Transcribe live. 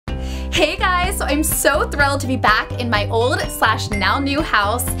Hey guys, so I'm so thrilled to be back in my old / now new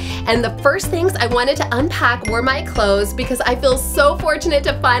house, and the first things I wanted to unpack were my clothes because I feel so fortunate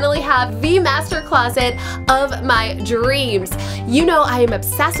to finally have the master closet of my dreams. You know I am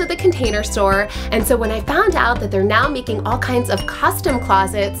obsessed with the Container Store, and so when I found out that they're now making all kinds of custom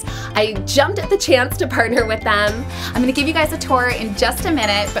closets, I jumped at the chance to partner with them. I'm gonna give you guys a tour in just a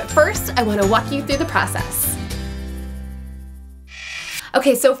minute, but first I want to walk you through the process.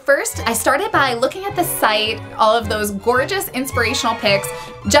 Okay, so first I started by looking at the site, all of those gorgeous inspirational pics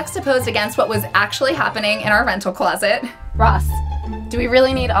juxtaposed against what was actually happening in our rental closet. Ross, do we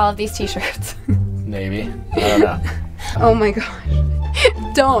really need all of these t-shirts? Maybe. I don't know. Oh my gosh.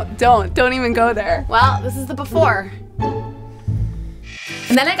 Don't even go there. Well, this is the before.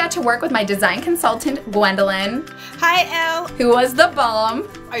 And then I got to work with my design consultant, Gwendolyn. Hi, Elle. Who was the bomb.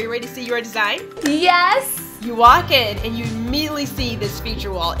 Are you ready to see your design? Yes. You walk in and you immediately see this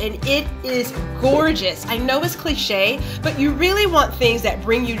feature wall, and it is gorgeous. I know it's cliche, but you really want things that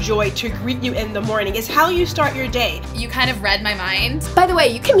bring you joy to greet you in the morning. It's how you start your day. You kind of read my mind. By the way,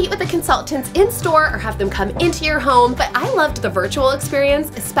 you can meet with the consultants in store or have them come into your home, but I loved the virtual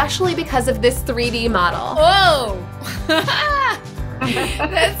experience, especially because of this 3D model. Whoa!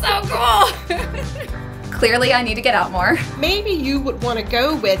 That's so cool! Clearly, I need to get out more. Maybe you would want to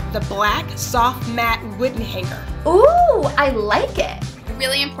go with the black soft matte wooden hanger. Ooh, I like it.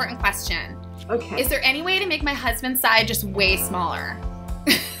 Really important question. Okay. Is there any way to make my husband's side just way smaller?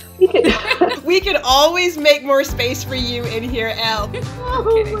 We could always make more space for you in here, Elle. Oh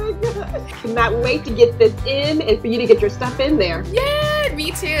my God. Cannot wait to get this in and for you to get your stuff in there. Yeah,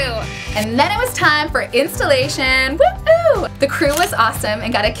 me too. And then it was time for installation. Woo-hoo! The crew was awesome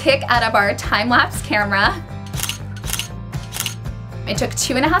and got a kick out of our time-lapse camera. It took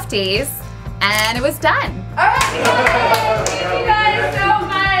 2.5 days and it was done. All right, thank you guys so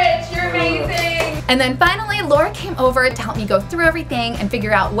much. You're amazing. And then finally, Laura came over to help me go through everything and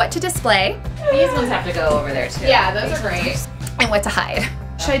figure out what to display. These ones have to go over there too. Yeah, those are great. And what to hide.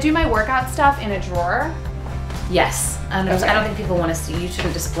 Should I do my workout stuff in a drawer? Yes. I don't think people want to see you to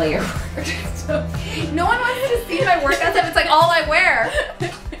display your work. No one wants to see my workout stuff. It's like all I wear.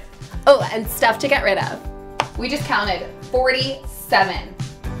 Oh, and stuff to get rid of. We just counted 47.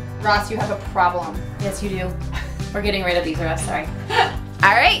 Ross, you have a problem. Yes, you do. We're getting rid of these, Ross. Sorry.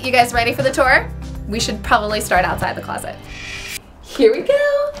 All right, you guys ready for the tour? We should probably start outside the closet. Here we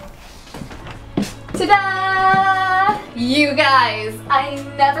go. Ta-da! You guys, I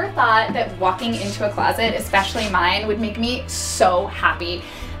never thought that walking into a closet, especially mine, would make me so happy.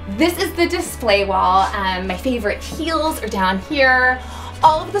 This is the display wall. My favorite heels are down here.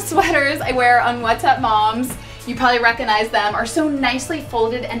 All of the sweaters I wear on WhatsUpMoms, you probably recognize them, are so nicely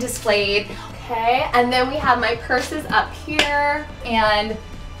folded and displayed. Okay, and then we have my purses up here, and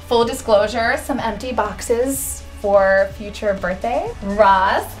full disclosure, some empty boxes for future birthday.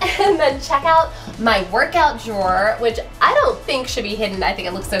 Ross. And then check out my workout drawer, which I don't think should be hidden. I think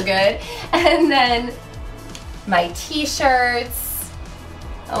it looks so good. And then my t-shirts.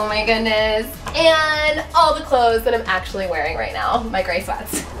 Oh my goodness. And all the clothes that I'm actually wearing right now, my gray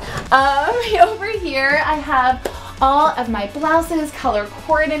sweats. Over here I have all of my blouses color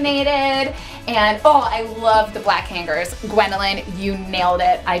coordinated, and oh, I love the black hangers. Gwendolyn, you nailed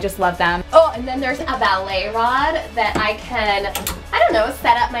it. I just love them. Oh, and then there's a ballet rod that I can, I don't know,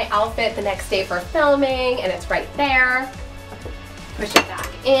 set up my outfit the next day for filming, and it's right there. Push it back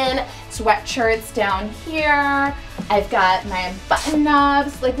in. Sweatshirts down here. I've got my button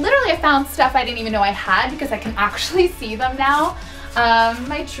knobs. Like literally I found stuff I didn't even know I had because I can actually see them now.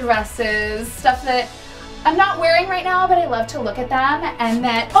 My dresses, stuff that I'm not wearing right now, but I love to look at them. And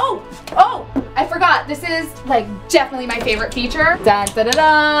then, oh, I forgot. This is like definitely my favorite feature. Da, da, da,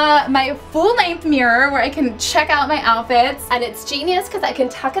 da. My full-length mirror where I can check out my outfits. And it's genius because I can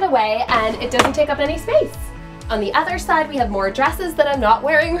tuck it away and it doesn't take up any space. On the other side, we have more dresses that I'm not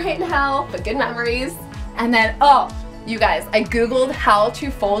wearing right now, but good memories. And then, oh, you guys, I Googled how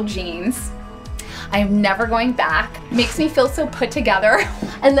to fold jeans. I'm never going back. Makes me feel so put together.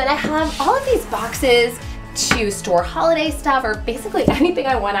 And then I have all of these boxes to store holiday stuff or basically anything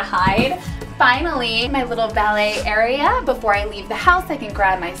I want to hide. Finally, my little valet area. Before I leave the house, I can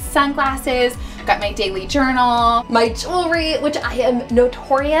grab my sunglasses, got my daily journal, my jewelry, which I am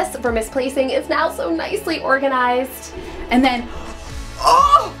notorious for misplacing, is now so nicely organized. And then,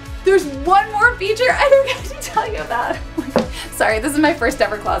 oh, there's one more feature I forgot to tell you about. Sorry, this is my first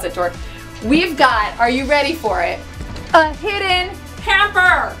ever closet tour. We've got, are you ready for it? A hidden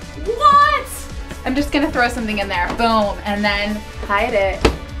hamper. What? I'm just gonna throw something in there. Boom, and then hide it.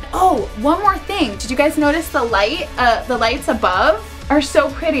 Oh, one more thing. Did you guys notice the lights above? are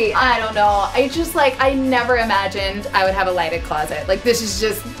so pretty. I don't know. I just like, I never imagined I would have a lighted closet. Like this is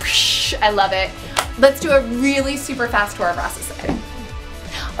just, I love it. Let's do a really super fast tour of Ross's side.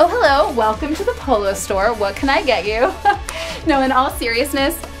 Oh, hello. Welcome to the Polo store. What can I get you? No, in all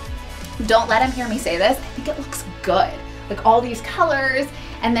seriousness, don't let him hear me say this. I think it looks good. Like all these colors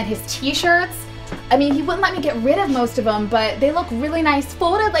and then his t-shirts. I mean, he wouldn't let me get rid of most of them, but they look really nice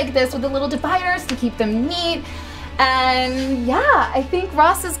folded like this with the little dividers to keep them neat. And yeah, I think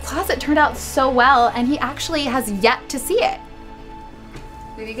Ross's closet turned out so well, and he actually has yet to see it.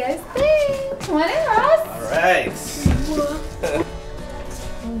 What do you guys think? Come on in, Ross. All right.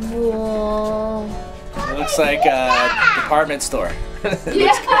 Whoa. It looks like a department store.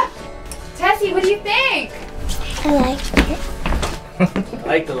 Yeah. Tessie, what do you think? I like it. I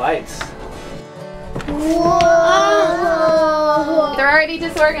like the lights. Whoa! They're already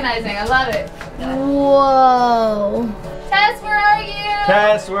disorganizing. I love it. Whoa! Tess, where are you?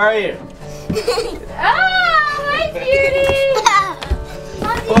 Tess, where are you? Oh, hi, cutie.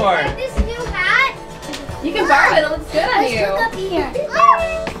 Mom, do you Four. like this new hat? You can borrow it. It looks good on Let's you. look up here.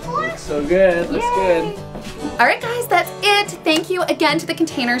 Looks so good. Looks good. All right, guys, that's it. Thank you again to the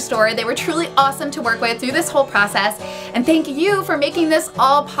Container Store. They were truly awesome to work with through this whole process. And thank you for making this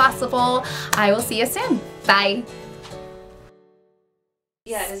all possible. I will see you soon. Bye.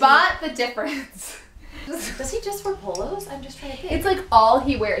 Yeah. Spot the difference. Does he just wear polos? I'm just trying to think. It's like all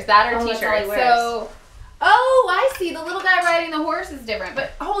he wears, that or Oh, that's all t-shirts. he wears. So, oh, I see. The little guy riding the horse is different,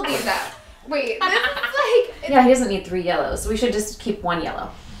 but hold these up. Wait, this is like... Yeah, he doesn't need 3 yellows. We should just keep 1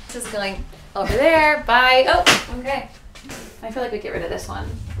 yellow. This is going over there. Bye. Oh, okay. I feel like we get rid of this one.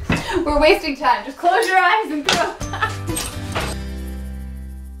 We're wasting time. Just close your eyes and throw.